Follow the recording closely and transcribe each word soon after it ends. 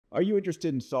Are you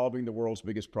interested in solving the world's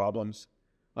biggest problems?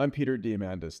 I'm Peter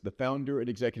Diamandis, the founder and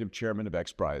executive chairman of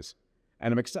XPRIZE,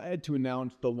 and I'm excited to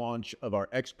announce the launch of our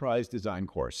XPRIZE design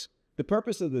course. The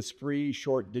purpose of this free,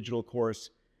 short digital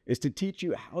course is to teach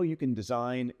you how you can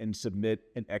design and submit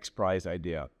an XPRIZE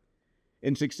idea.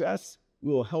 In success,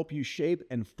 we will help you shape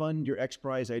and fund your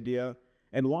XPRIZE idea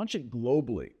and launch it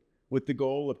globally with the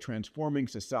goal of transforming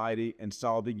society and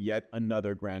solving yet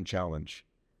another grand challenge.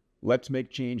 Let's make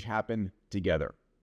change happen together.